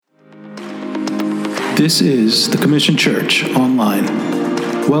This is the Commission Church Online.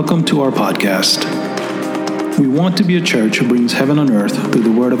 Welcome to our podcast. We want to be a church who brings heaven on earth through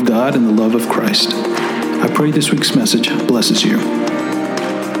the Word of God and the love of Christ. I pray this week's message blesses you.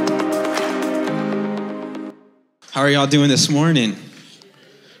 How are y'all doing this morning?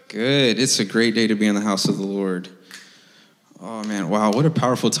 Good. It's a great day to be in the house of the Lord. Oh, man. Wow. What a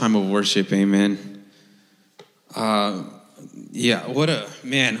powerful time of worship. Amen. I'm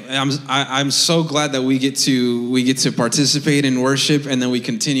so glad that we get to participate in worship, and then we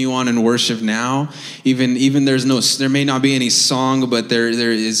continue on in worship now. Even there may not be any song, but there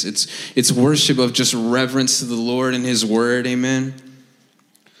is. It's worship of just reverence to the Lord and His Word. Amen.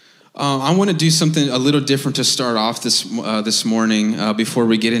 I want to do something a little different to start off this morning before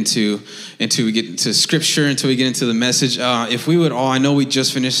we get into scripture, until we get into the message. If we would all, I know we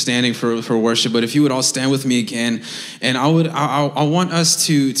just finished standing for worship, but if you would all stand with me again, and I want us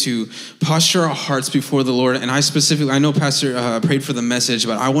to posture our hearts before the Lord. And I know Pastor prayed for the message,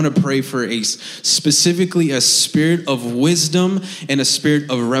 but I want to pray for specifically a spirit of wisdom and a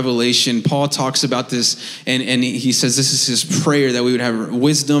spirit of revelation. Paul talks about this, and he says this is his prayer, that we would have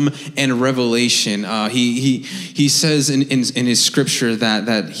wisdom and revelation. He says in his scripture that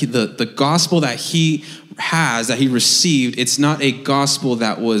the gospel that he received, it's not a gospel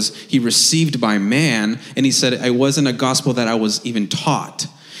that he received by man. And he said it wasn't a gospel that I was even taught.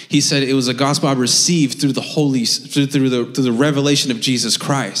 He said it was a gospel I received through the revelation of Jesus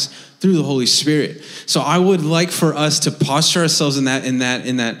Christ, through the Holy Spirit. So I would like for us to posture ourselves in that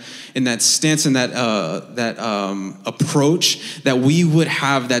stance, in that approach, that we would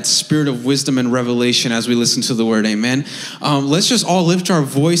have that spirit of wisdom and revelation as we listen to the word. Amen. Let's just all lift our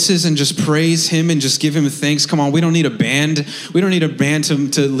voices and just praise Him and just give Him thanks. Come on, we don't need a band. We don't need a band to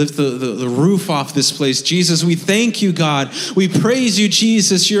lift the roof off this place. Jesus, we thank you, God. We praise you,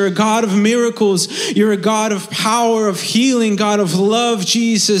 Jesus. You're a God of miracles. You're a God of power, of healing, God of love,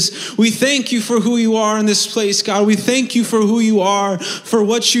 Jesus. We thank you for who you are in this place, God. We thank you for who you are, for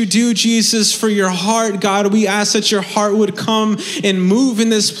what you do, Jesus, for your heart, God. We ask that your heart would come and move in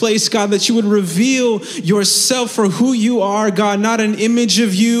this place, God, that you would reveal yourself for who you are, God, not an image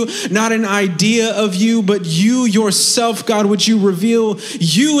of you, not an idea of you, but you yourself, God. Would you reveal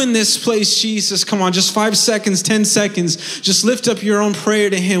you in this place, Jesus? Come on, just 5 seconds, 10 seconds. Just lift up your own prayer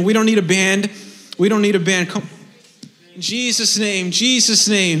to Him. We don't need a band. We don't need a band. Come. In Jesus' name, Jesus'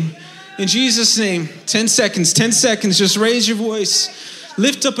 name. In Jesus' name, 10 seconds, just raise your voice.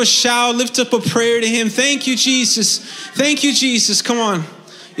 Lift up a shout, lift up a prayer to Him. Thank you, Jesus. Thank you, Jesus. Come on.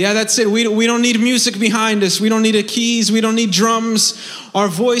 Yeah, that's it. We don't need music behind us. We don't need keys. We don't need drums. Our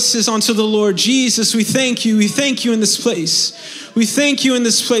voices unto the Lord. Jesus, we thank you. We thank you in this place. We thank you in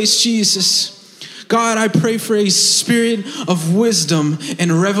this place, Jesus. God, I pray for a spirit of wisdom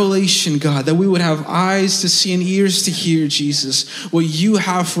and revelation, God, that we would have eyes to see and ears to hear, Jesus, what you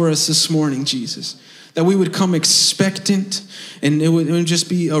have for us this morning, Jesus. That we would come expectant, and it wouldn't just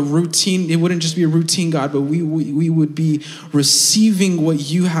be a routine. It wouldn't just be a routine, God, but we would be receiving what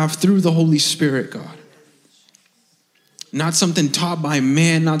you have through the Holy Spirit, God. Not something taught by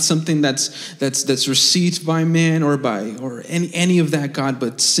man, not something that's received by man or any of that, God,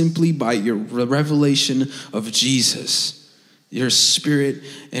 but simply by your revelation of Jesus, your Spirit,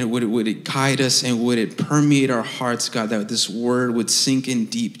 and would it guide us, and would it permeate our hearts, God, that this word would sink in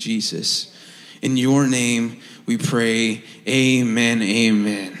deep, Jesus. In your name we pray, amen,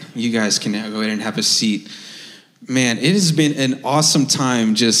 amen. You guys can now go ahead and have a seat. Man, it has been an awesome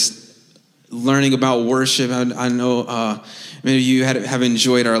time just learning about worship. I know many of you have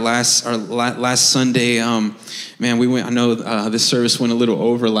enjoyed our last Sunday. Man, we went. I know this service went a little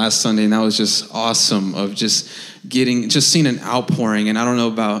over last Sunday, and that was just awesome. Of just seeing an outpouring. And I don't know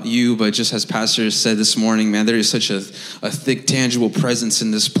about you, but just as Pastor said this morning, man, there is such a thick, tangible presence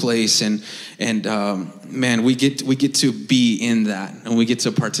in this place, and man, we get to be in that, and we get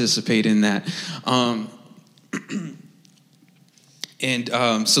to participate in that.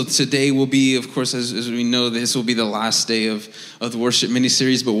 So today will be, of course, as we know, this will be the last day of the worship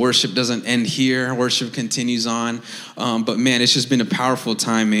miniseries, but worship doesn't end here. Worship continues on. But man, it's just been a powerful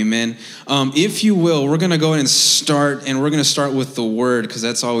time, amen. If you will, we're going to go ahead and start, and we're going to start with the word, because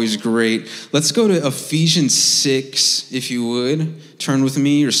that's always great. Let's go to Ephesians 6, if you would. Turn with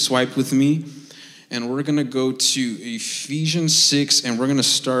me or swipe with me. And we're going to go to Ephesians 6, and we're going to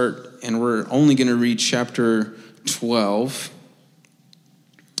start, and we're only going to read chapter 12.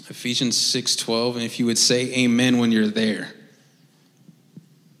 Ephesians 6:12, and if you would say amen when you're there.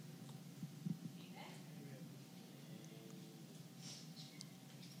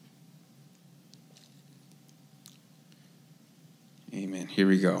 Amen. Here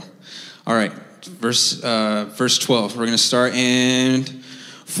we go. All right, verse 12. We're going to start. And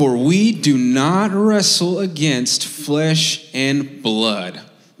for we do not wrestle against flesh and blood,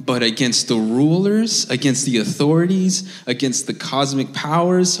 but against the rulers, against the authorities, against the cosmic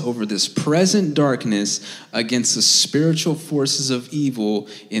powers over this present darkness, against the spiritual forces of evil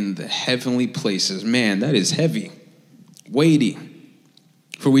in the heavenly places. Man, that is heavy, weighty.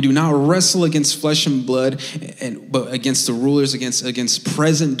 For we do not wrestle against flesh and blood, but against the rulers, against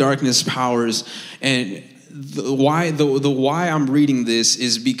present darkness powers. And the why I'm reading this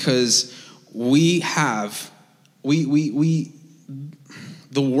is because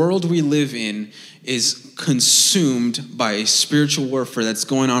the world we live in is consumed by a spiritual warfare that's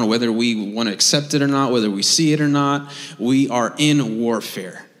going on, whether we want to accept it or not, whether we see it or not. We are in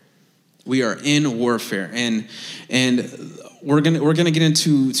warfare. We are in warfare. And we're gonna get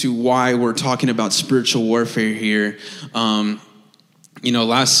into why we're talking about spiritual warfare here.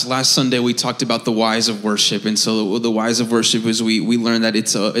 Last Sunday we talked about the whys of worship, and so the whys of worship is we learned that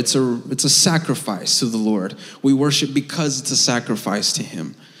it's a sacrifice to the Lord. We worship because it's a sacrifice to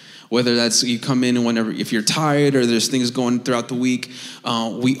Him. Whether that's you come in whenever, if you're tired or there's things going throughout the week,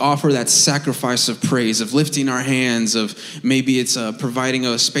 we offer that sacrifice of praise, of lifting our hands, of maybe it's providing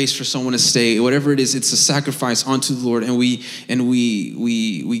a space for someone to stay. Whatever it is, it's a sacrifice unto the Lord, and we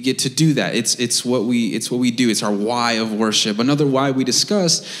get to do that. It's what we do. It's our why of worship. Another why we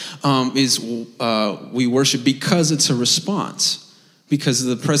discussed is we worship because it's a response. Because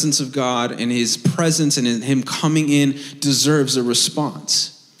the presence of God and His presence and Him coming in deserves a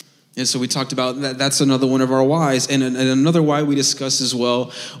response. And so we talked about that. That's another one of our whys. And another why we discussed as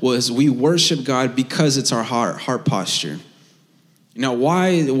well was we worship God because it's our heart posture. Now,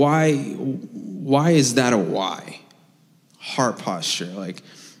 why is that a why? Heart posture. Like,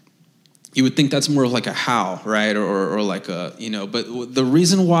 you would think that's more of like a how, right? Or like a, but the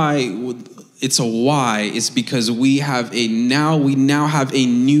reason why it's a why is because we now have a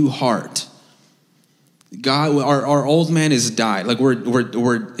new heart. God, our old man is died, like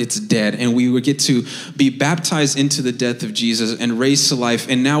it's dead, and we would get to be baptized into the death of Jesus and raised to life,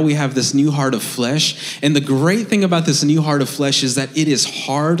 and now we have this new heart of flesh. And the great thing about this new heart of flesh is that it is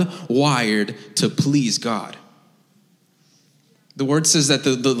hardwired to please God. The word says that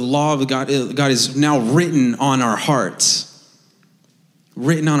the law of God is now written on our hearts.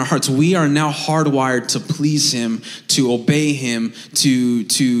 Written on our hearts. We are now hardwired to please Him, to obey Him, to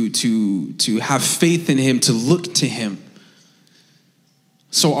have faith in Him, to look to Him.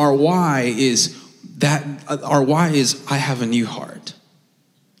 So our why is I have a new heart.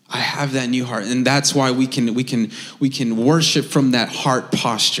 I have that new heart, and that's why we can worship from that heart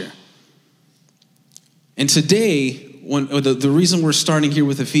posture. And today, the reason we're starting here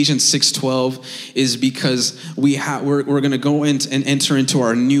with Ephesians 6:12 is because we're going to go in and enter into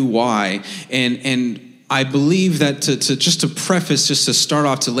our new why, and I believe that to preface, just to start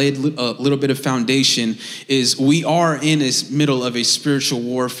off, to lay a little bit of foundation, is we are in the middle of a spiritual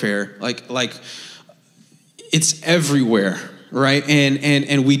warfare, like it's everywhere. Right?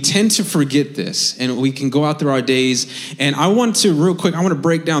 And we tend to forget this, and we can go out through our days. And I want to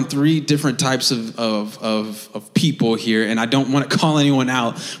break down 3 different types of people here. And I don't want to call anyone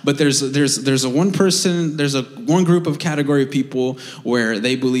out, but there's a one group of category of people where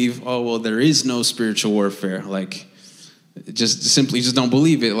they believe, oh, well, there is no spiritual warfare. Like, just don't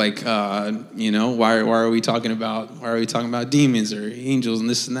believe it. Like, why are we talking about demons or angels and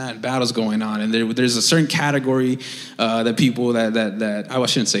this and that, battles going on? And there's a certain category that people that I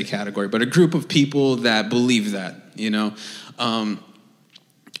shouldn't say category, but a group of people that believe that,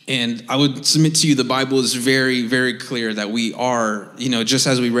 and I would submit to you, the Bible is very, very clear that we are, just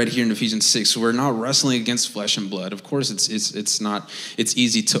as we read here in Ephesians 6, we're not wrestling against flesh and blood. Of course, it's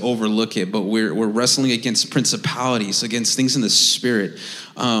easy to overlook it, but we're wrestling against principalities, against things in the spirit.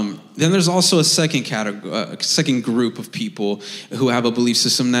 Then there's also a second group of people who have a belief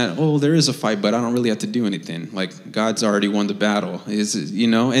system that, there is a fight, but I don't really have to do anything. Like, God's already won the battle,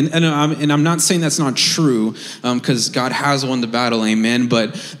 and I'm not saying that's not true, because God has won the battle, amen.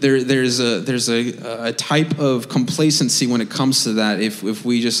 But there's a type of complacency when it comes to that. If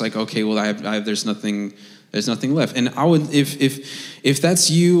we just like, okay, well, there's nothing left. And I would, if that's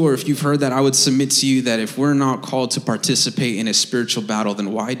you, or if you've heard that, I would submit to you that if we're not called to participate in a spiritual battle,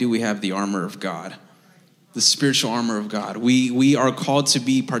 then why do we have the armor of God? The spiritual armor of God. We are called to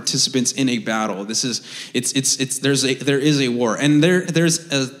be participants in a battle. There is a war. And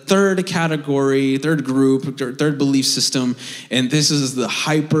there's a third category, third group, third belief system, and this is the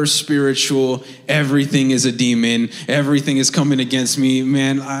hyper spiritual, everything is a demon, everything is coming against me.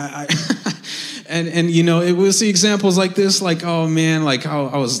 Man, And you know, we'll see examples like this, like, oh man, like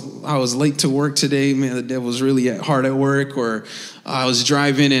I was late to work today, man, the devil's really hard at work, or I was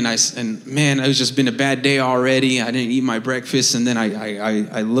driving and man, it's just been a bad day already. I didn't eat my breakfast, and then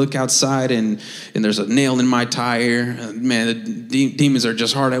I look outside and there's a nail in my tire. Man, the demons are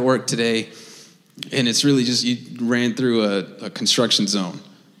just hard at work today, and it's really just you ran through a construction zone.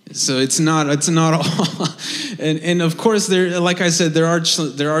 So it's not all, and of course like I said, there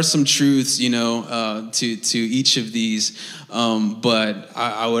are some truths, you know, to each of these, but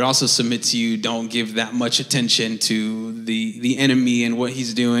I would also submit to you, don't give that much attention to the enemy and what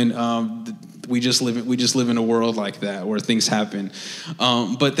he's doing. We just live in a world like that where things happen,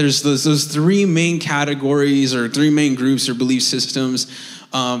 but there's those three main categories or three main groups or belief systems.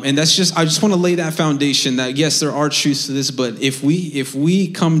 And I just want to lay that foundation that, yes, there are truths to this, but if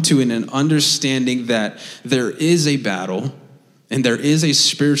we come to an understanding that there is a battle and there is a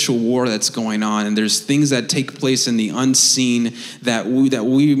spiritual war that's going on, and there's things that take place in the unseen that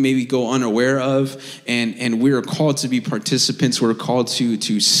we maybe go unaware of, and we are called to be participants, we're called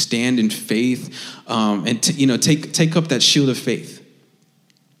to stand in faith, and to, you know, take up that shield of faith.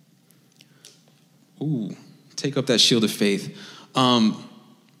 Take up that shield of faith.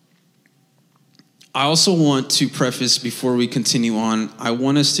 I also want to preface before we continue on, I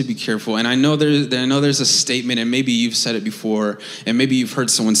want us to be careful. And I know there's a statement, and maybe you've said it before, and maybe you've heard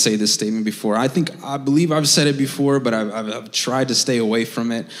someone say this statement before. I believe I've said it before, but I've tried to stay away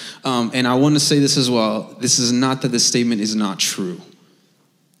from it. And I want to say this as well. This is not that the statement is not true.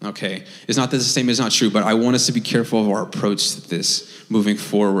 Okay? It's not that the statement is not true, but I want us to be careful of our approach to this moving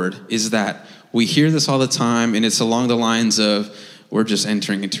forward, is that we hear this all the time, and it's along the lines of, we're just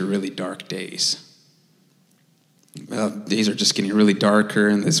entering into really dark days. Days are just getting really darker,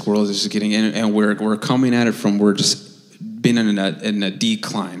 and this world is just getting, and we're coming at it from, we're just been in a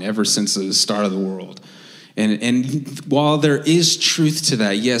decline ever since the start of the world. And while there is truth to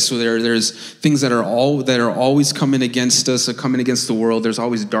that, yes, so there's things that are always coming against us, or coming against the world. There's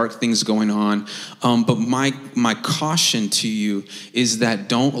always dark things going on. But my caution to you is that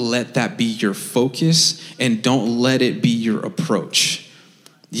don't let that be your focus, and don't let it be your approach.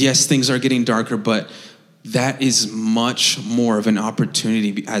 Yes, things are getting darker, but that is much more of an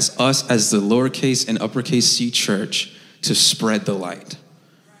opportunity as the lowercase and uppercase C church to spread the light.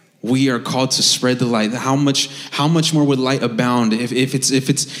 We are called to spread the light. How much more would light abound? If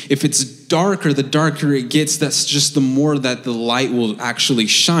it's darker, the darker it gets, that's just the more that the light will actually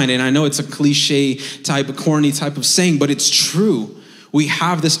shine. And I know it's a cliche type, a corny type of saying, but it's true. We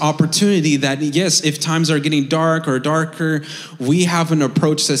have this opportunity that, yes, if times are getting dark or darker, we have an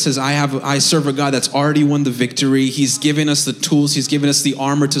approach that says, I serve a God that's already won the victory. He's given us the tools. He's given us the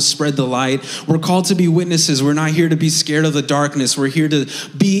armor to spread the light. We're called to be witnesses. We're not here to be scared of the darkness. We're here to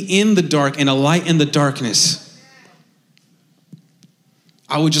be in the dark and a light in the darkness.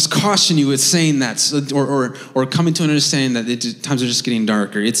 I would just caution you with saying that, or coming to an understanding that times are just getting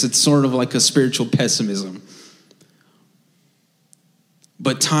darker. It's sort of like a spiritual pessimism.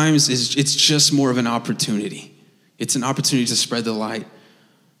 But times it's just more of an opportunity. It's an opportunity to spread the light.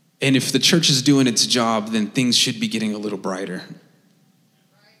 And if the church is doing its job, then things should be getting a little brighter.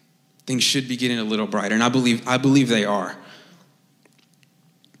 Things should be getting a little brighter. And I believe they are.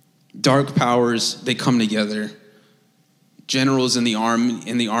 Dark powers, they come together. Generals in the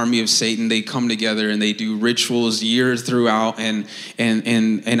army of Satan, they come together and they do rituals years throughout, and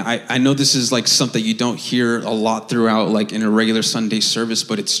I know this is like something you don't hear a lot throughout, like in a regular Sunday service,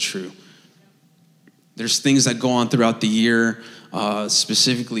 but it's true. There's things that go on throughout the year,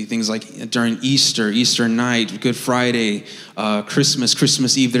 specifically things like during Easter night, Good Friday,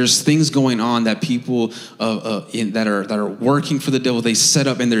 Christmas Eve. There's things going on that people that are working for the devil, they set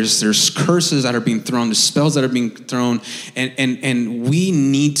up, and there's curses that are being thrown, there's spells that are being thrown, and we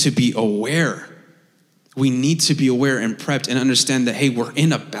need to be aware. We need to be aware and prepped and understand that, hey, we're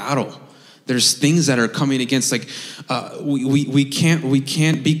in a battle. There's things that are coming against. Like we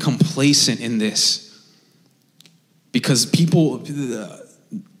can't be complacent in this. Because people,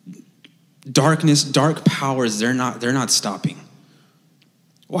 dark powers, they're not stopping.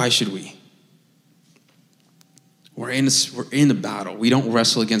 Why should we? We're in the battle. We don't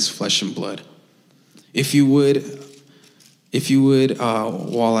wrestle against flesh and blood. If you would,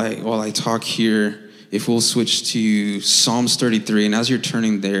 while I talk here, if we'll switch to Psalms 33, and as you're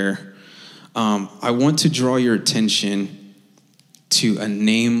turning there, I want to draw your attention to a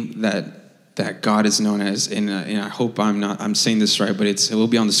name that God is known as, and I hope I'm saying this right, but it will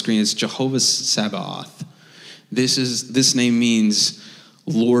be on the screen. It's Jehovah Sabaoth. This name means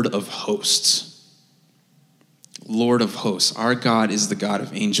Lord of Hosts. Lord of Hosts. Our God is the God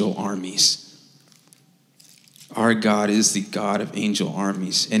of angel armies. Our God is the God of angel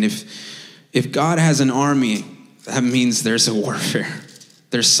armies. And if God has an army, that means there's a warfare.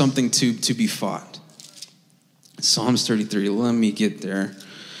 There's something to be fought. Psalms 33, let me get there.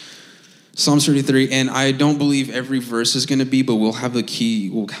 Psalms 33, and I don't believe every verse is going to be, but we'll have the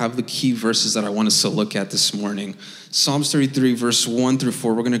key verses that I want us to look at this morning. Psalms 33, verse 1 through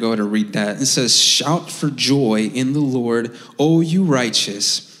 4, we're going to go ahead and read that. It says, "Shout for joy in the Lord, O you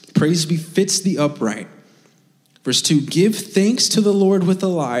righteous. Praise befits the upright." Verse 2, "Give thanks to the Lord with a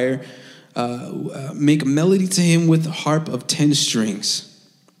lyre. Make melody to him with a harp of 10 strings.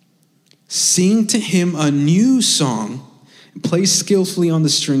 Sing to him a new song. Play skillfully on the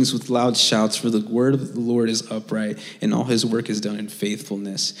strings with loud shouts, for the word of the Lord is upright, and all his work is done in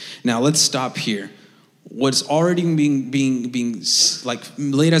faithfulness." Now let's stop here. What's already being like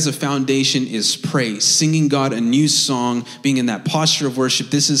laid as a foundation is praise, singing God a new song, being in that posture of worship.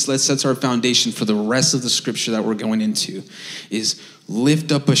 That's our foundation for the rest of the scripture that we're going into. Is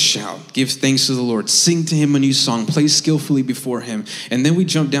lift up a shout, give thanks to the Lord, sing to him a new song, play skillfully before him. And then we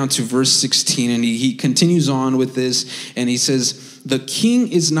jump down to verse 16, and he continues on with this, and he says, "The king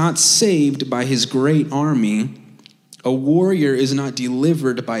is not saved by his great army. A warrior is not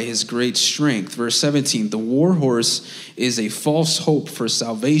delivered by his great strength." Verse 17, "The war horse is a false hope for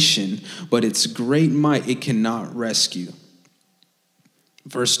salvation, but its great might it cannot rescue."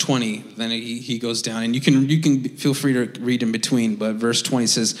 Verse 20, then he goes down, and you can feel free to read in between, but verse 20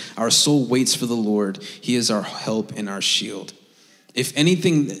 says, "Our soul waits for the Lord. He is our help and our shield." If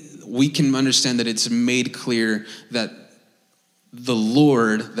anything, we can understand that it's made clear that the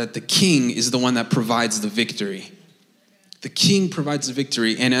Lord, that the king is the one that provides the victory. The king provides the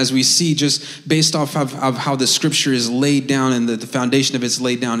victory. And as we see, just based off of how the scripture is laid down and the foundation of it's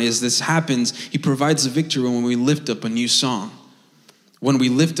laid down, is this happens, he provides the victory when we lift up a new song, when we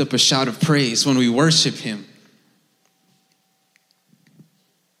lift up a shout of praise, when we worship him.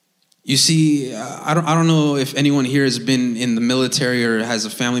 You see, I don't know if anyone here has been in the military or has a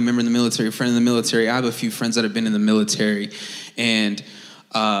family member in the military, a friend in the military. I have a few friends that have been in the military, and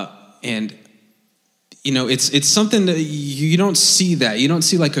you know, it's something that you don't see that. You don't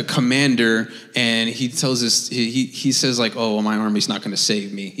see like a commander and he tells us, he says like, "Oh, well, my army's not going to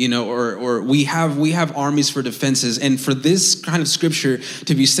save me," you know, or we have armies for defenses. And for this kind of scripture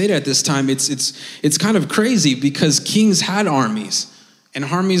to be stated at this time, it's kind of crazy because kings had armies. And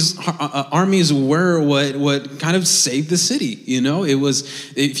armies were what kind of saved the city. You know, it was,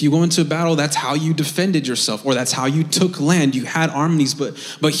 if you go into a battle, that's how you defended yourself, or that's how you took land. You had armies, but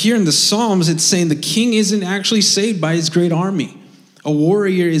here in the Psalms, it's saying the king isn't actually saved by his great army. A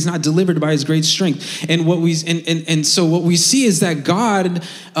warrior is not delivered by his great strength. And so what we see is that God,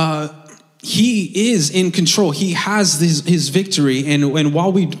 he is in control. He has his victory, and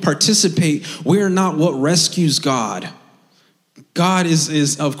while we participate, we're not what rescues God. God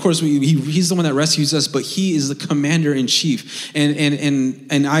is of course, he's the one that rescues us, but he is the commander in chief.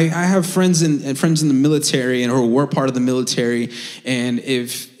 And I have friends in the military and who were part of the military. And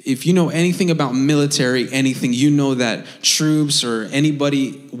if you know anything about military, anything, you know that troops or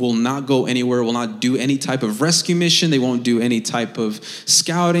anybody will not go anywhere, will not do any type of rescue mission. They won't do any type of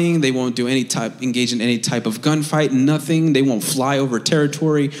scouting. They won't do engage in any type of gunfight, nothing. They won't fly over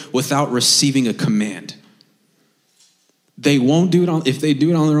territory without receiving a command. They won't do it if they do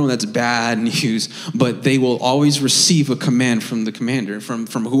it on their own, that's bad news, but they will always receive a command from the commander, from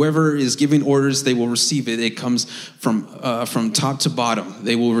whoever is giving orders. They will receive it. It comes from top to bottom.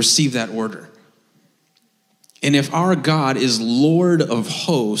 They will receive that order. And if our God is Lord of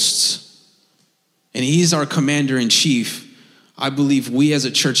hosts, and he's our commander in chief, I believe we as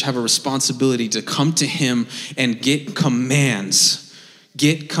a church have a responsibility to come to him and get commands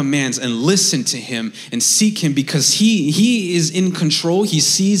and listen to him and seek him, because he is in control. He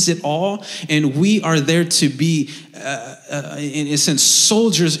sees it all, and we are there to be in a sense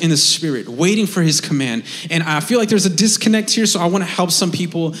soldiers in the spirit, waiting for his command. And I feel like there's a disconnect here, so I want to help some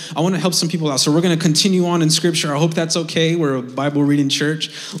people out. So we're going to continue on in scripture. I hope that's okay. We're a Bible reading church.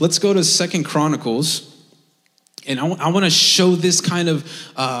 Let's go to 2 Chronicles, and I want to show this kind of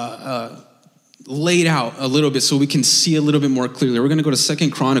laid out a little bit so we can see a little bit more clearly. We're going to go to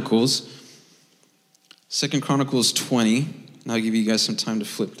 2 Chronicles 20, and I'll give you guys some time to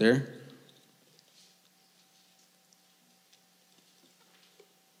flip there.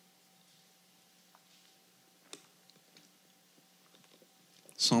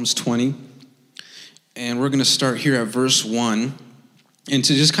 Psalms 20, and we're going to start here at verse 1. And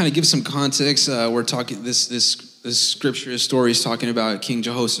to just kind of give some context, we're talking this scripture, this story is talking about King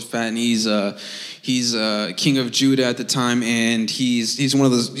Jehoshaphat, and he's king of Judah at the time, and he's one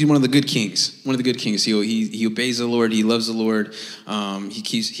of the good kings. He obeys the Lord. He loves the Lord. He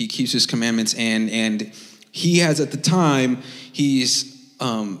keeps his commandments, and he has at the time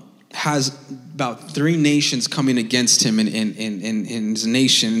has about 3 nations coming against him in his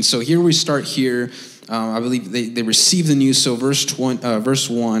nation. And so here we start here. I believe they received the news. So verse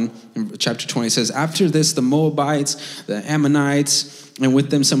 1 in chapter 20 says, after this, the Moabites, the Ammonites, and with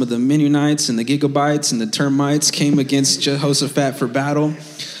them some of the Mennonites and the Gigabites and the Termites came against Jehoshaphat for battle.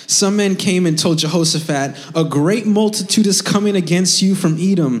 Some men came and told Jehoshaphat, a great multitude is coming against you from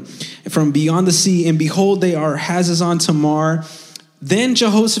Edom, from beyond the sea, and behold, they are Hazazon Tamar. Then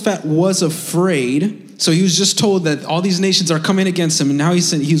Jehoshaphat was afraid. So he was just told that all these nations are coming against him. And now he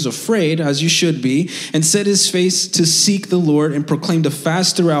said he was afraid, as you should be, and set his face to seek the Lord and proclaimed a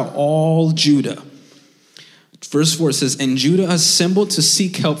fast throughout all Judah. Verse 4 says, and Judah assembled to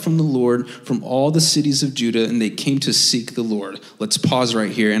seek help from the Lord from all the cities of Judah, and they came to seek the Lord. Let's pause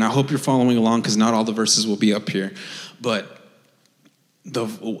right here. And I hope you're following along because not all the verses will be up here. But the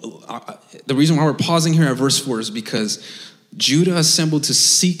reason why we're pausing here at verse 4 is because Judah assembled to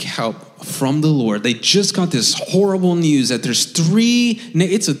seek help from the Lord. They just got this horrible news that there's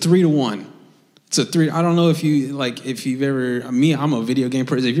it's a 3-to-1. It's a 3. I don't know if you've ever, I'm a video game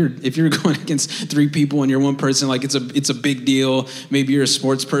person. If you're going against 3 people and you're one person, like it's a big deal. Maybe you're a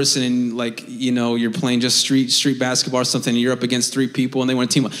sports person and you're playing just street basketball or something, and you're up against 3 people and they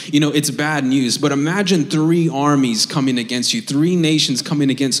want to team up. It's bad news. But imagine 3 armies coming against you, 3 nations coming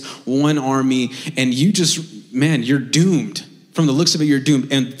against one army, and you're doomed. From the looks of it, you're doomed.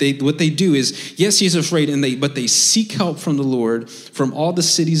 And what they do is, yes, he's afraid, but they seek help from the Lord. From all the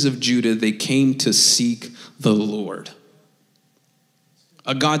cities of Judah, they came to seek the Lord.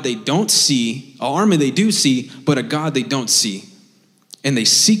 A God they don't see, an army they do see, but a God they don't see. And they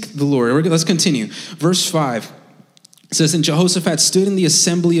seek the Lord. Let's continue. Verse 5. It says, and Jehoshaphat stood in the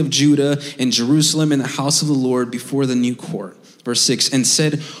assembly of Judah in Jerusalem in the house of the Lord before the new court. Verse 6, and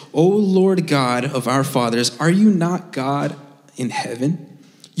said, O Lord God of our fathers, are you not God in heaven?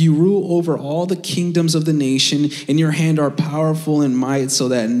 You rule over all the kingdoms of the nation. In your hand are powerful and might, so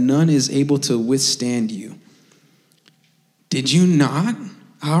that none is able to withstand you. Did you not,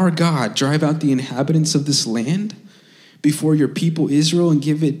 our God, drive out the inhabitants of this land before your people Israel and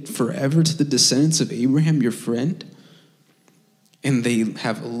give it forever to the descendants of Abraham, your friend? And they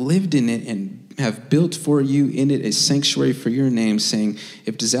have lived in it and have built for you in it a sanctuary for your name, saying,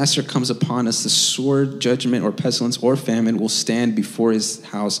 if disaster comes upon us, the sword, judgment, or pestilence, or famine will stand before his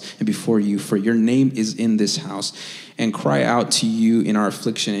house and before you, for your name is in this house, and cry out to you in our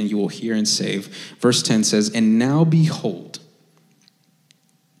affliction, and you will hear and save. Verse 10 says, and now behold.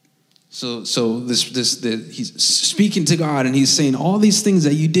 So he's speaking to God, and he's saying all these things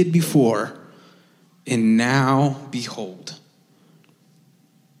that you did before, and now behold.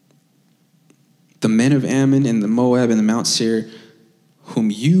 The men of Ammon and the Moab and the Mount Seir, whom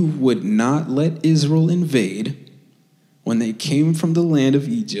you would not let Israel invade when they came from the land of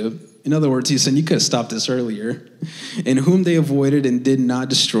Egypt. In other words, he's saying, you could have stopped this earlier. And whom they avoided and did not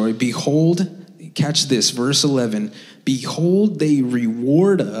destroy. Behold, catch this, verse 11. Behold, they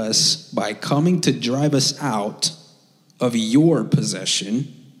reward us by coming to drive us out of your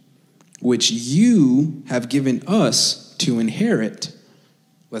possession, which you have given us to inherit.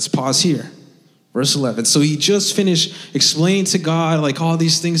 Let's pause here. Verse 11. So he just finished explaining to God like all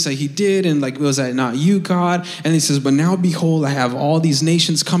these things that he did, and like, was that not you, God? And he says, but now behold, I have all these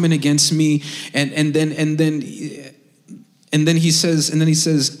nations coming against me. And then he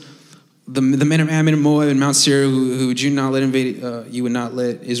says, the men of Ammon and Moab and Mount Seir, who would you not let invade, you would not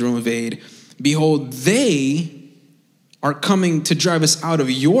let Israel invade. Behold, they are coming to drive us out of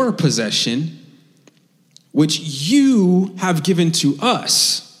your possession, which you have given to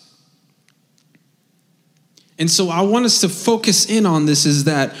us. And so I want us to focus in on this, is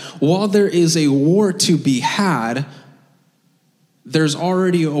that while there is a war to be had, there's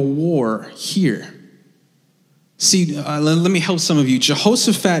already a war here. See, let me help some of you.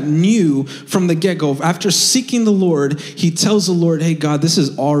 Jehoshaphat knew from the get-go, after seeking the Lord, he tells the Lord, hey, God, this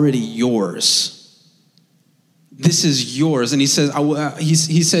is already yours. This is yours. And he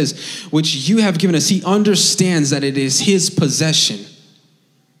says, which you have given us. He understands that it is his possession.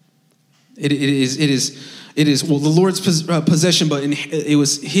 It is the Lord's possession, but it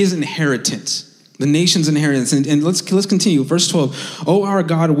was his inheritance, the nation's inheritance. And let's continue. Verse 12, O our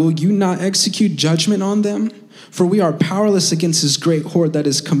God, will you not execute judgment on them? For we are powerless against this great horde that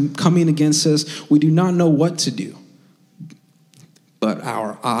is coming against us. We do not know what to do, but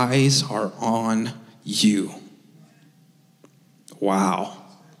our eyes are on you. Wow.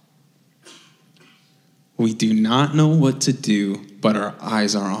 We do not know what to do, but our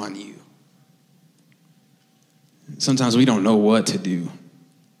eyes are on you. Sometimes we don't know what to do.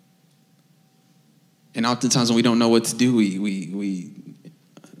 And oftentimes when we don't know what to do, we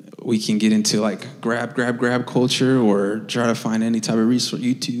can get into like grab culture, or try to find any type of resource,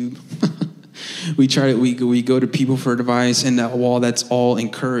 YouTube. we go to people for advice, and while that's all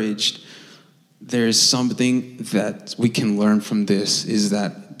encouraged, there's something that we can learn from this, is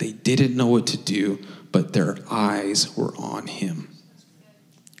that they didn't know what to do, but their eyes were on him,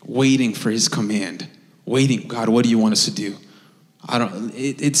 waiting for his command, waiting. God, what do you want us to do?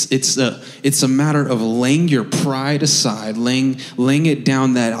 It's a matter of laying your pride aside, laying it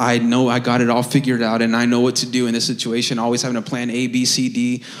down that I know I got it all figured out and I know what to do in this situation, always having a plan A, B, C,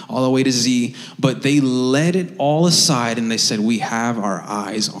 D, all the way to Z. But they let it all aside and they said, we have our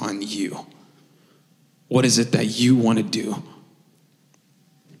eyes on you. What is it that you want to do?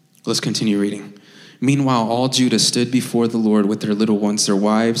 Let's continue reading. Meanwhile, all Judah stood before the Lord with their little ones, their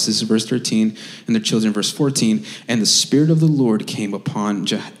wives, this is verse 13, and their children, verse 14. And the Spirit of the Lord came upon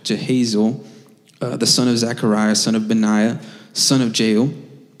Jehaziel, the son of Zechariah, son of Benaiah, son of Jael,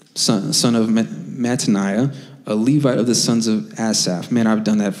 son of Mattaniah, a Levite of the sons of Asaph. Man, I've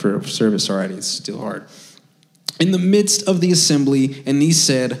done that for service already. It's still hard. In the midst of the assembly, and he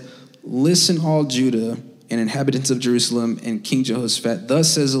said, listen, all Judah and inhabitants of Jerusalem and King Jehoshaphat,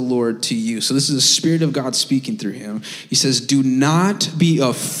 thus says the Lord to you. So this is the Spirit of God speaking through him. He says, do not be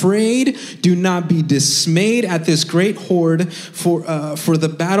afraid. Do not be dismayed at this great horde, for the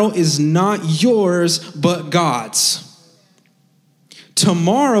battle is not yours, but God's.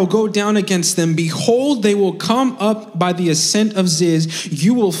 Tomorrow go down against them. Behold, they will come up by the ascent of Ziz.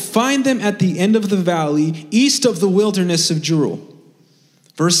 You will find them at the end of the valley, east of the wilderness of Jeruel.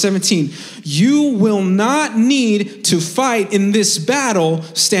 Verse 17, you will not need to fight in this battle.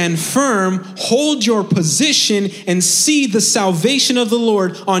 Stand firm, hold your position, and see the salvation of the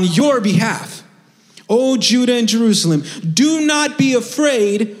Lord on your behalf. O Judah and Jerusalem, do not be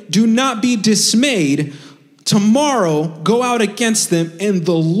afraid, do not be dismayed. Tomorrow go out against them, and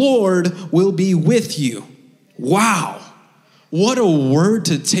the Lord will be with you. Wow, what a word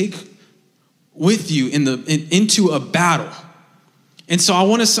to take with you into a battle. And so I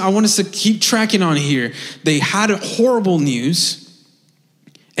want us to keep tracking on here. They had horrible news,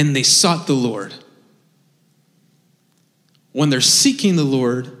 and they sought the Lord. When they're seeking the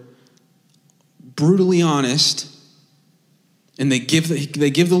Lord, brutally honest, and they give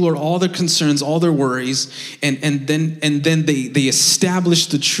the Lord all their concerns, all their worries, and then they establish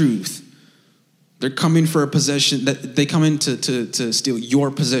the truth. They're coming for a possession that they come in to steal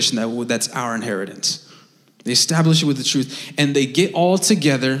your possession that's our inheritance. They establish it with the truth, and they get all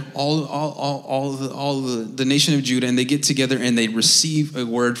together, all the nation of Judah, and they get together and they receive a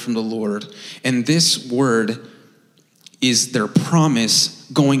word from the Lord. And this word is their promise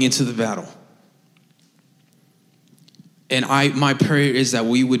going into the battle. And my prayer is that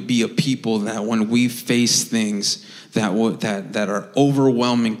we would be a people that when we face things that are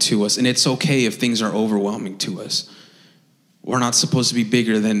overwhelming to us, and it's okay if things are overwhelming to us. We're not supposed to be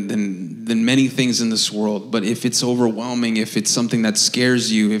bigger than many things in this world. But if it's overwhelming, if it's something that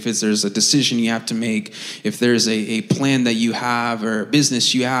scares you, if there's a decision you have to make, if there's a plan that you have, or a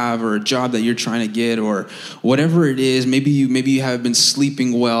business you have, or a job that you're trying to get, or whatever it is, maybe you haven't been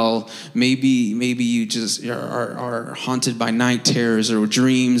sleeping well, maybe you just are haunted by night terrors or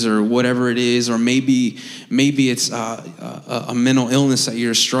dreams or whatever it is, or maybe it's a mental illness that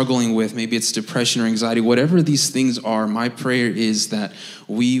you're struggling with, maybe it's depression or anxiety, whatever these things are. My prayer is that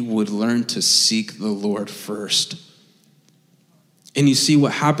we would learn to seek the Lord first. And you see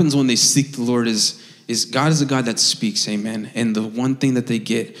what happens when they seek the Lord is God is a God that speaks, amen. And the one thing that they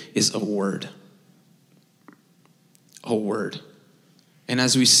get is a word. A word. And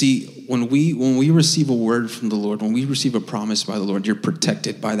as we see, when we receive a word from the Lord, when we receive a promise by the Lord, you're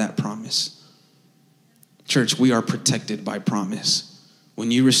protected by that promise. Church, we are protected by promise. When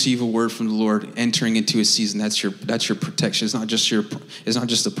you receive a word from the Lord, entering into a season, that's your protection. It's not just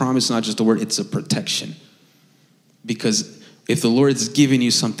the promise, it's not just the word, it's a protection. Because if the Lord is giving you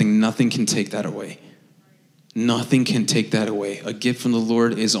something, nothing can take that away. Nothing can take that away. A gift from the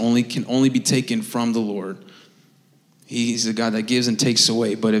Lord can only be taken from the Lord. He's the God that gives and takes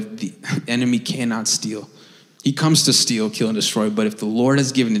away. But if the enemy cannot steal, he comes to steal, kill, and destroy. But if the Lord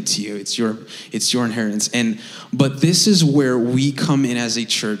has given it to you, it's your inheritance. But this is where we come in as a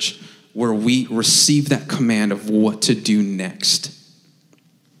church, where we receive that command of what to do next.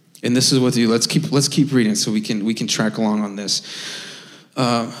 And this is what to do. Let's keep reading so we can track along on this.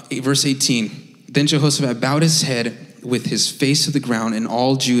 Verse 18. Then Jehoshaphat bowed his head with his face to the ground, and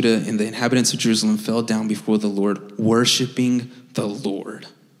all Judah and the inhabitants of Jerusalem fell down before the Lord, worshiping the Lord.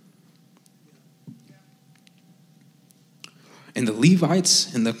 And the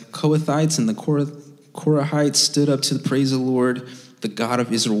Levites and the Kohathites and the Korahites stood up to praise the Lord, the God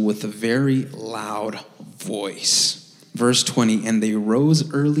of Israel, with a very loud voice. Verse 20, and they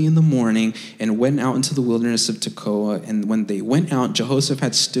rose early in the morning and went out into the wilderness of Tekoa. And when they went out,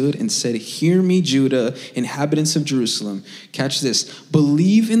 Jehoshaphat stood and said, hear me, Judah, inhabitants of Jerusalem. Catch this.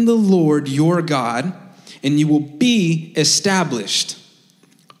 Believe in the Lord your God, and you will be established.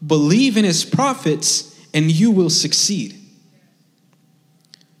 Believe in his prophets, and you will succeed.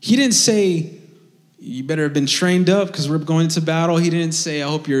 He didn't say, you better have been trained up because we're going into battle. He didn't say, I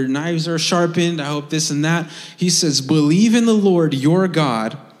hope your knives are sharpened. I hope this and that. He says, believe in the Lord your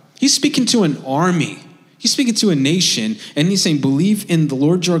God. He's speaking to an army. He's speaking to a nation. And he's saying, believe in the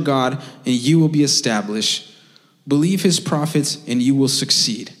Lord your God and you will be established. Believe his prophets and you will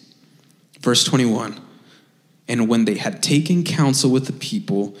succeed. Verse 21. And when they had taken counsel with the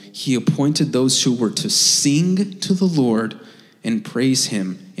people, he appointed those who were to sing to the Lord and praise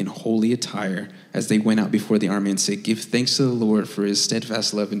him in holy attire as they went out before the army and said, give thanks to the Lord, for his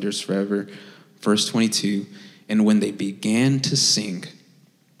steadfast love endures forever. Verse 22, and when they began to sing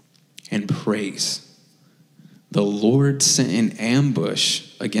and praise, the Lord sent an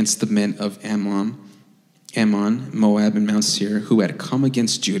ambush against the men of Ammon, Moab, and Mount Seir, who had come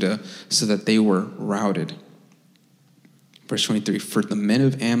against Judah, so that they were routed. Verse 23, for the men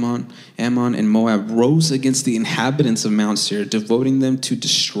of Ammon and Moab rose against the inhabitants of Mount Seir, devoting them to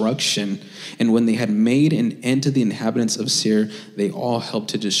destruction. And when they had made an end to the inhabitants of Seir, they all helped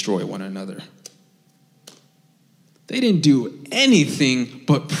to destroy one another. They didn't do anything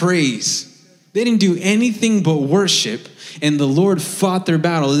but praise. They didn't do anything but worship. And the Lord fought their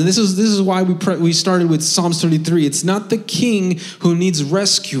battle. And this is why we started with Psalms 33. It's not the king who needs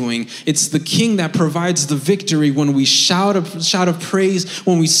rescuing. It's the king that provides the victory when we shout of praise,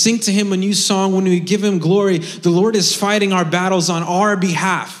 when we sing to him a new song, when we give him glory. The Lord is fighting our battles on our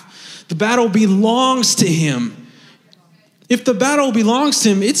behalf. The battle belongs to him. If the battle belongs to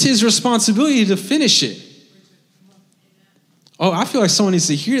him, it's his responsibility to finish it. Oh, I feel like someone needs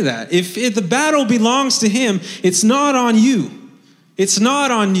to hear that. If the battle belongs to him, it's not on you. It's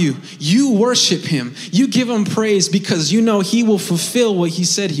not on you. You worship him. You give him praise because you know he will fulfill what he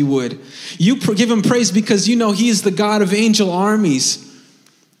said he would. You give him praise because you know he is the God of angel armies,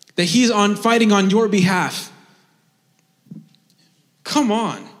 that he's fighting on your behalf. Come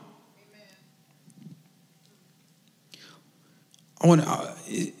on.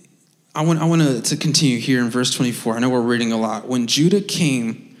 I want to continue here in verse 24. I know we're reading a lot. When Judah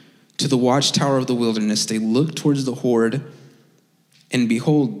came to the watchtower of the wilderness, they looked towards the horde, and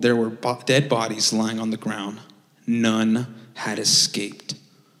behold, there were dead bodies lying on the ground. None had escaped.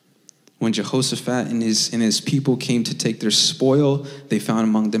 When Jehoshaphat and his people came to take their spoil, they found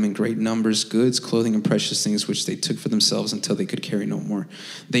among them in great numbers goods, clothing, and precious things, which they took for themselves until they could carry no more.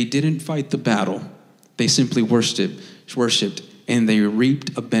 They didn't fight the battle. They simply worshipped, and they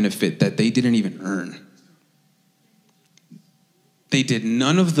reaped a benefit that they didn't even earn. They did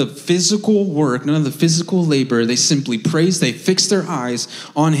none of the physical work, none of the physical labor. They simply praised. They fixed their eyes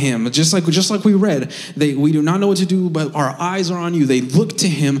on him. Just like we read, we do not know what to do, but our eyes are on you. They looked to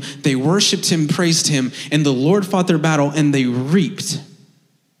him. They worshiped him, praised him, and the Lord fought their battle, and they reaped.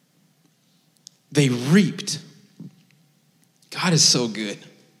 They reaped. God is so good.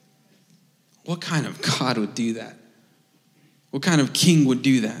 What kind of God would do that? What kind of king would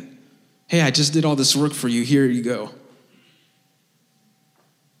do that? Hey, I just did all this work for you. Here you go.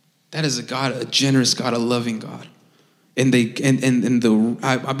 That is a God, a generous God, a loving God. And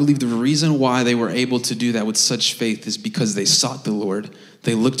I believe the reason why they were able to do that with such faith is because they sought the Lord.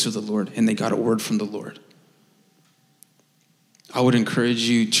 They looked to the Lord and they got a word from the Lord. I would encourage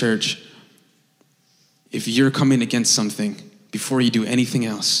you, church, if you're coming against something, before you do anything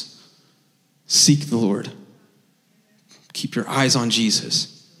else, seek the Lord. Keep your eyes on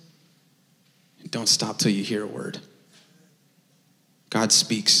Jesus. And don't stop till you hear a word. God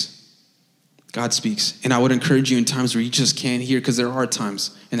speaks. God speaks. And I would encourage you in times where you just can't hear, because there are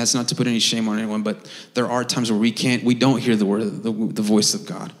times, and that's not to put any shame on anyone, but there are times where we don't hear the word, the voice of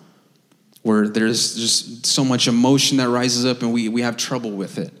God, where there's just so much emotion that rises up and we have trouble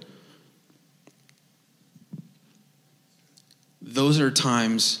with it. Those are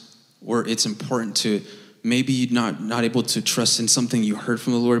times where it's important to, maybe you're not able to trust in something you heard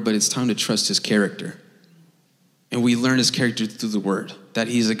from the Lord, but it's time to trust his character. And we learn his character through the word, that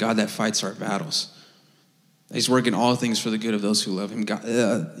he's a God that fights our battles. He's working all things for the good of those who love him. God,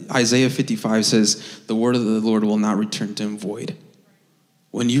 Isaiah 55 says, the word of the Lord will not return to him void.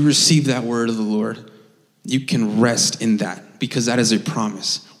 When you receive that word of the Lord, you can rest in that because that is a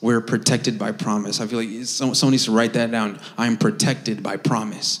promise. We're protected by promise. I feel like someone needs to write that down. I am protected by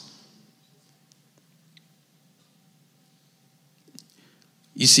promise.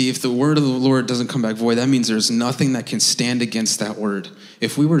 You see, if the word of the Lord doesn't come back void, that means there's nothing that can stand against that word.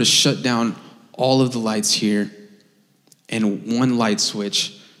 If we were to shut down all of the lights here and one light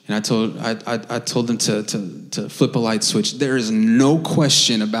switch, and I told them to flip a light switch, there is no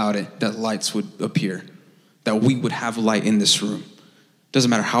question about it that lights would appear, that we would have light in this room. Doesn't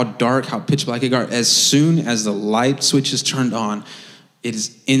matter how dark, how pitch black it got. As soon as the light switch is turned on, it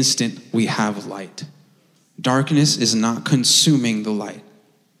is instant we have light. Darkness is not consuming the light,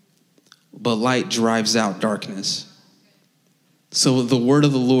 but light drives out darkness. So the word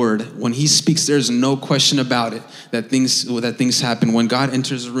of the Lord, when he speaks, there's no question about it that things happen. When God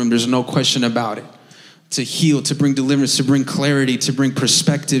enters the room, there's no question about it. To heal, to bring deliverance, to bring clarity, to bring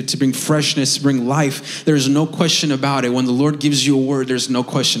perspective, to bring freshness, to bring life. There's no question about it. When the Lord gives you a word, there's no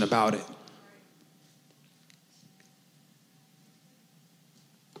question about it.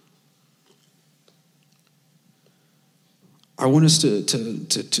 I want us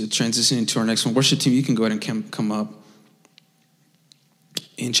to transition into our next one. Worship team, you can go ahead and come up.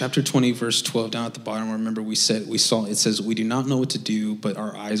 In chapter 20, verse 12, down at the bottom, remember it says, we do not know what to do, but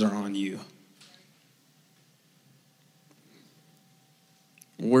our eyes are on you.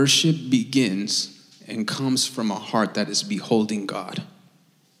 Worship begins and comes from a heart that is beholding God.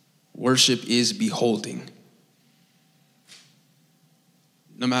 Worship is beholding.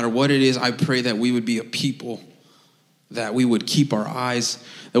 No matter what it is, I pray that we would be a people that we would keep our eyes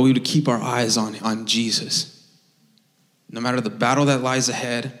on Jesus. No matter the battle that lies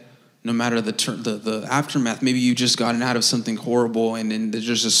ahead, no matter the aftermath, maybe you just gotten out of something horrible and there's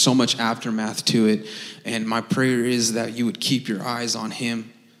just so much aftermath to it. And my prayer is that you would keep your eyes on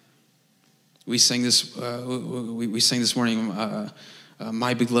him. We sang this morning,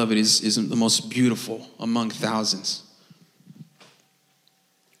 my beloved is the most beautiful among thousands.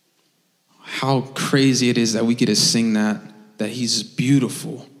 How crazy it is that we get to sing that he's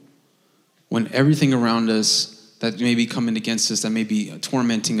beautiful when everything around us that may be coming against us, that may be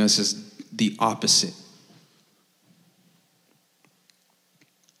tormenting us, is the opposite.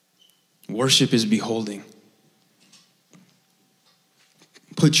 Worship is beholding.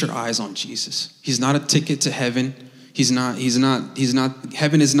 Put your eyes on Jesus. He's not a ticket to heaven. Heaven is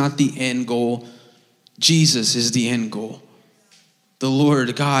not the end goal. Jesus is the end goal. The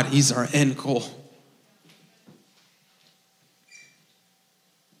Lord God, he's our end goal.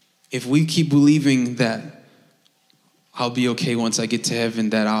 If we keep believing that I'll be okay once I get to heaven,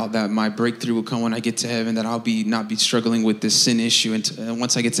 that my breakthrough will come when I get to heaven, that I'll not be struggling with this sin issue, and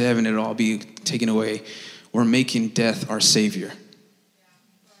once I get to heaven, it'll all be taken away. We're making death our savior.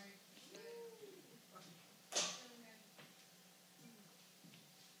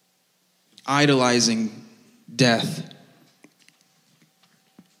 Idolizing death.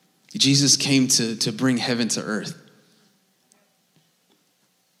 Jesus came to bring heaven to earth.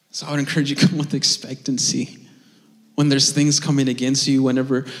 So I would encourage you to come with expectancy. When there's things coming against you,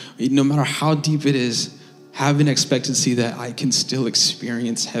 no matter how deep it is, have an expectancy that I can still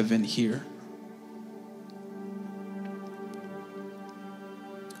experience heaven here.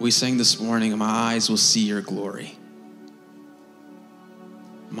 We sang this morning, my eyes will see your glory.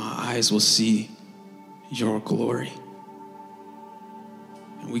 My eyes will see your glory.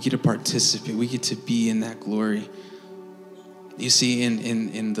 And we get to participate. We get to be in that glory. You see,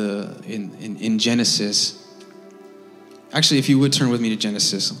 in Genesis. Actually, if you would turn with me to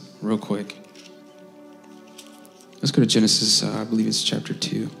Genesis real quick. Let's go to Genesis, I believe it's chapter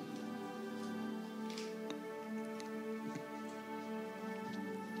 2.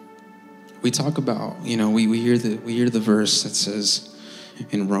 We talk about, we hear the verse that says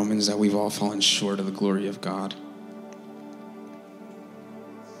in Romans that we've all fallen short of the glory of God.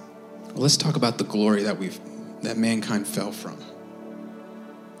 Well, let's talk about the glory that mankind fell from.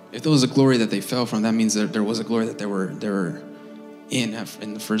 If there was a glory that they fell from, that means that there was a glory that they were in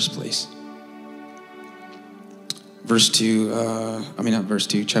the first place.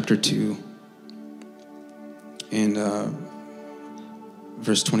 Chapter 2, and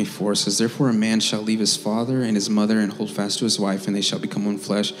verse 24 says, therefore a man shall leave his father and his mother and hold fast to his wife, and they shall become one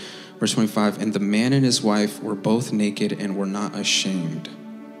flesh. Verse 25, and the man and his wife were both naked and were not ashamed.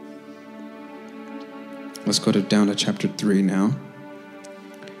 Let's go down to chapter 3 now.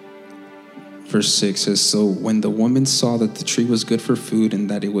 Verse 6 says, so when the woman saw that the tree was good for food and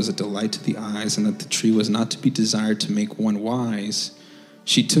that it was a delight to the eyes and that the tree was not to be desired to make one wise,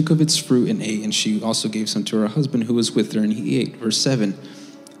 she took of its fruit and ate, and she also gave some to her husband who was with her, and he ate. Verse 7,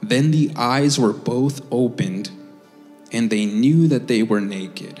 then the eyes were both opened, and they knew that they were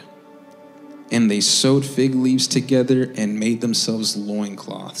naked. And they sewed fig leaves together and made themselves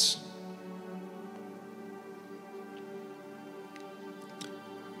loincloths.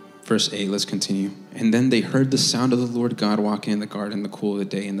 Verse 8, let's continue. And then they heard the sound of the Lord God walking in the garden in the cool of the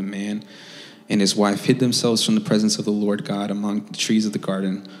day, and the man and his wife hid themselves from the presence of the Lord God among the trees of the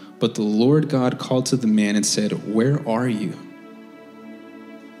garden. But the Lord God called to the man and said, where are you?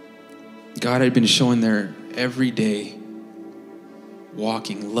 God had been showing there every day,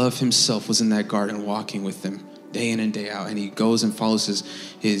 walking. Love himself was in that garden walking with them day in and day out. And he goes and follows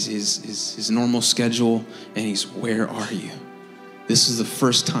his normal schedule, and he's, where are you? This is the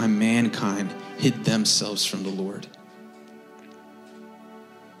first time mankind hid themselves from the Lord.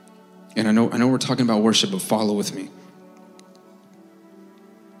 And I know we're talking about worship, but follow with me.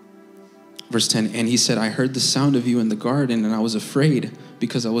 Verse 10, and he said, I heard the sound of you in the garden, and I was afraid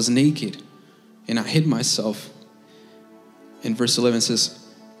because I was naked, and I hid myself. And verse 11 says,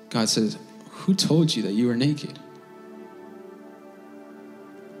 God says, who told you that you were naked?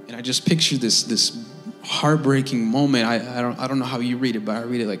 And I just picture this heartbreaking moment. I don't know how you read it, but I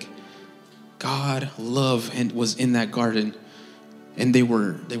read it like God, love, and was in that garden, and they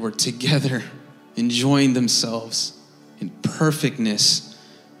were together, enjoying themselves in perfectness.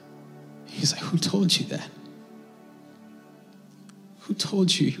 He's like, who told you that? Who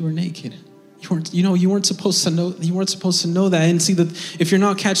told you you were naked? You weren't supposed to know. You weren't supposed to know that. And see, that if you're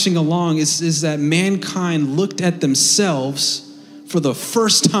not catching along, is that mankind looked at themselves for the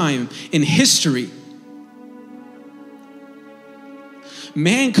first time in history.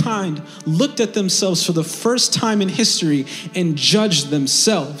 Mankind looked at themselves for the first time in history and judged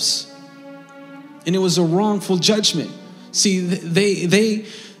themselves. And it was a wrongful judgment. See, they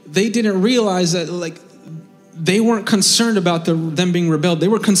didn't realize that, like, they weren't concerned about them being rebelled. They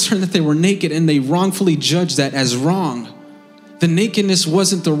were concerned that they were naked, and they wrongfully judged that as wrong. The nakedness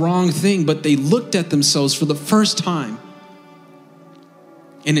wasn't the wrong thing, but they looked at themselves for the first time.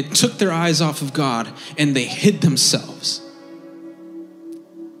 And it took their eyes off of God, and they hid themselves.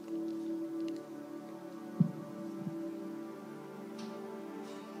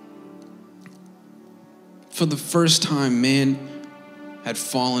 For the first time, man had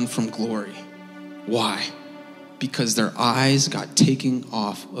fallen from glory. Why? Because their eyes got taken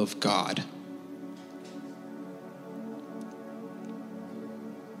off of God.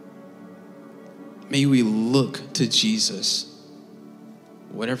 May we look to Jesus.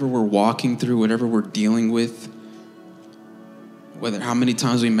 Whatever we're walking through, whatever we're dealing with, whether how many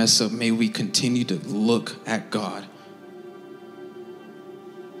times we mess up, may we continue to look at God.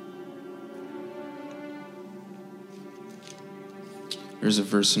 There's a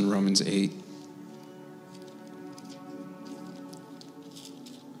verse in Romans 8.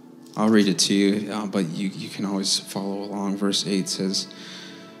 I'll read it to you, but you can always follow along. Verse 8 says,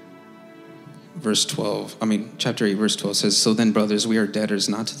 chapter 8, verse 12 says, so then, brothers, we are debtors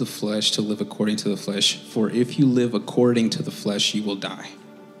not to the flesh to live according to the flesh. For if you live according to the flesh, you will die.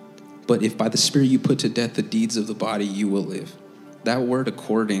 But if by the Spirit you put to death the deeds of the body, you will live. That word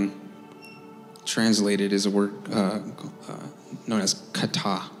according, translated, is a word known as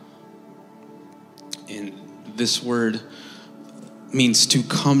kata. And this word means to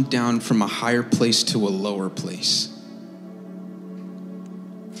come down from a higher place to a lower place.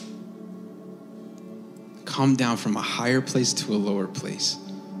 Come down from a higher place to a lower place.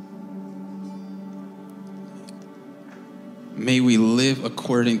 May we live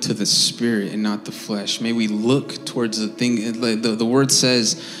according to the Spirit and not the flesh. May we look towards the thing. The word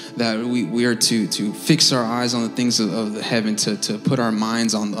says that we are to fix our eyes on the things of the heaven, to put our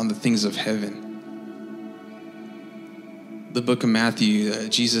minds on the things of heaven. The book of Matthew,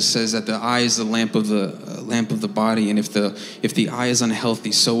 Jesus says that the eye is the lamp of the body, and if the eye is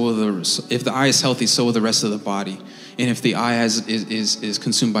unhealthy, if the eye is healthy, so will the rest of the body. And if the eye is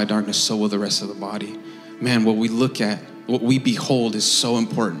consumed by darkness, so will the rest of the body. Man, what we look at, what we behold, is so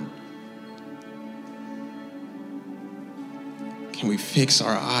important. Can we fix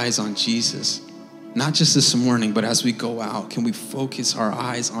our eyes on Jesus? Not just this morning, but as we go out, can we focus our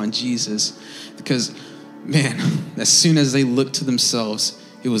eyes on Jesus? Because, man, as soon as they looked to themselves,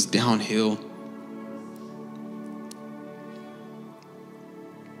 it was downhill.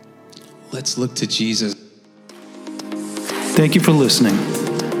 Let's look to Jesus. Thank you for listening.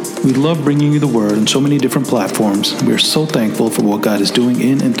 We love bringing you the word on so many different platforms. We are so thankful for what God is doing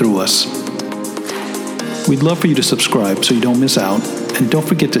in and through us. We'd love for you to subscribe so you don't miss out, and don't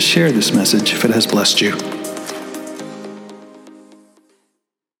forget to share this message if it has blessed you.